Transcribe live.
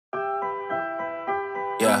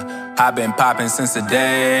Yeah, I been poppin' since the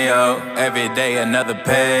day, yo. Every day another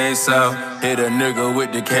peso. Hit a nigga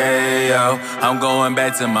with the KO. I'm going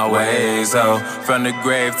back to my ways, oh. From the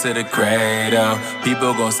grave to the cradle.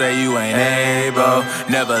 People gon' say you ain't able.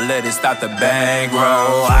 Never let it stop the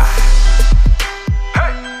bankroll.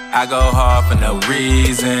 I go hard for no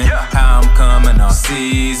reason. How I'm coming all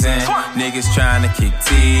season. Niggas tryna kick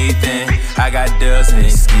teeth in. I got dubs and they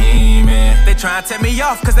scheming. They tryna take me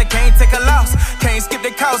off cause they can't take a loss. Can't skip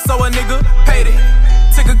the cost, so a nigga paid it.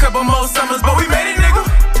 Took a couple more summers, but we made it, nigga.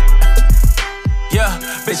 Yeah,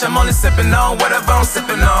 bitch, I'm only sippin' on whatever I'm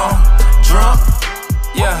sippin' on. Drunk,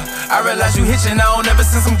 yeah, I realize you hitchin' on ever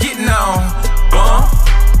since I'm getting on. Boom.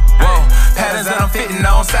 Whoa, patterns that I'm fitting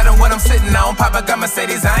on, Saturn what I'm sitting on. Papa got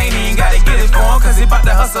Mercedes, I ain't even gotta get it for him, cause he bout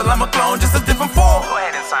to hustle, I'm a clone, just a different form. Go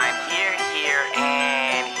ahead and sign here, here,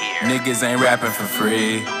 and here. Niggas ain't rapping for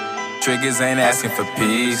free. Triggers ain't asking for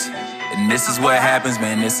peace. And this is what happens,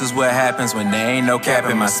 man, this is what happens when there ain't no cap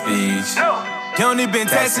in my speech. You only been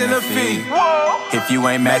taxing the fee. If you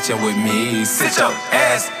ain't matching with me, sit your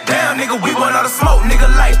ass down, nigga. We want all the smoke,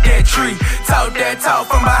 nigga, like that tree. Talk that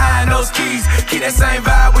talk from behind those keys. Keep that same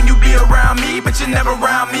vibe when you be around me, but you never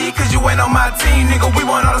around me, cause you ain't on my team, nigga. We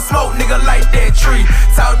want all the smoke, nigga, like that tree.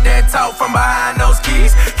 Talk that talk from behind those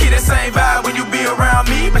keys. Keep that same vibe when you be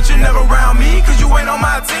around me, but you never around me, cause you ain't on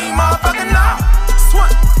my team, motherfucker, nah.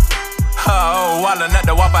 Swan. Oh, wallin' at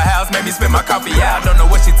the Waffle House made me spit my coffee out. Don't know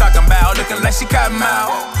what she talking about, looking like she cut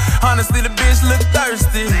out. Honestly, the bitch look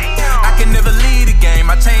thirsty. I can never lead the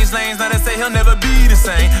game. I change lanes, now they say he'll never be the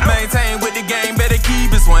same. Maintain with the game, better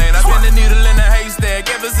keep it swing. I've been the needle in the haystack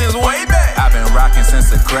ever since way back. I've been rockin'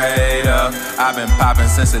 since the cradle. I've been poppin'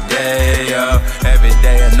 since the day, yo. Every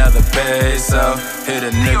day another peso. Hit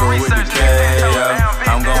a nigga with the KO.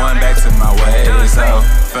 I'm going back to my ways, so.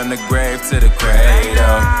 From the grave to the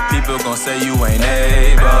cradle. People gon' say you ain't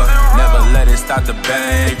able. Never let it stop the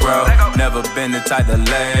bankroll. Never been the type to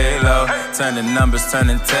lay low. Turning numbers,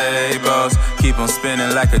 turning tables. Keep on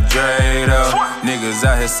spinning like a dreidel. Niggas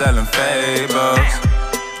out here selling fables.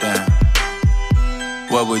 Damn.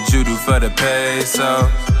 What would you do for the peso?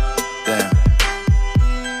 Damn.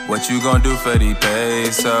 What you gon' do for the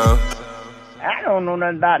peso? I don't know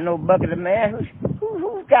nothing about no BUCKETMAN.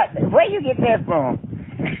 Who's got that? Where you get that from?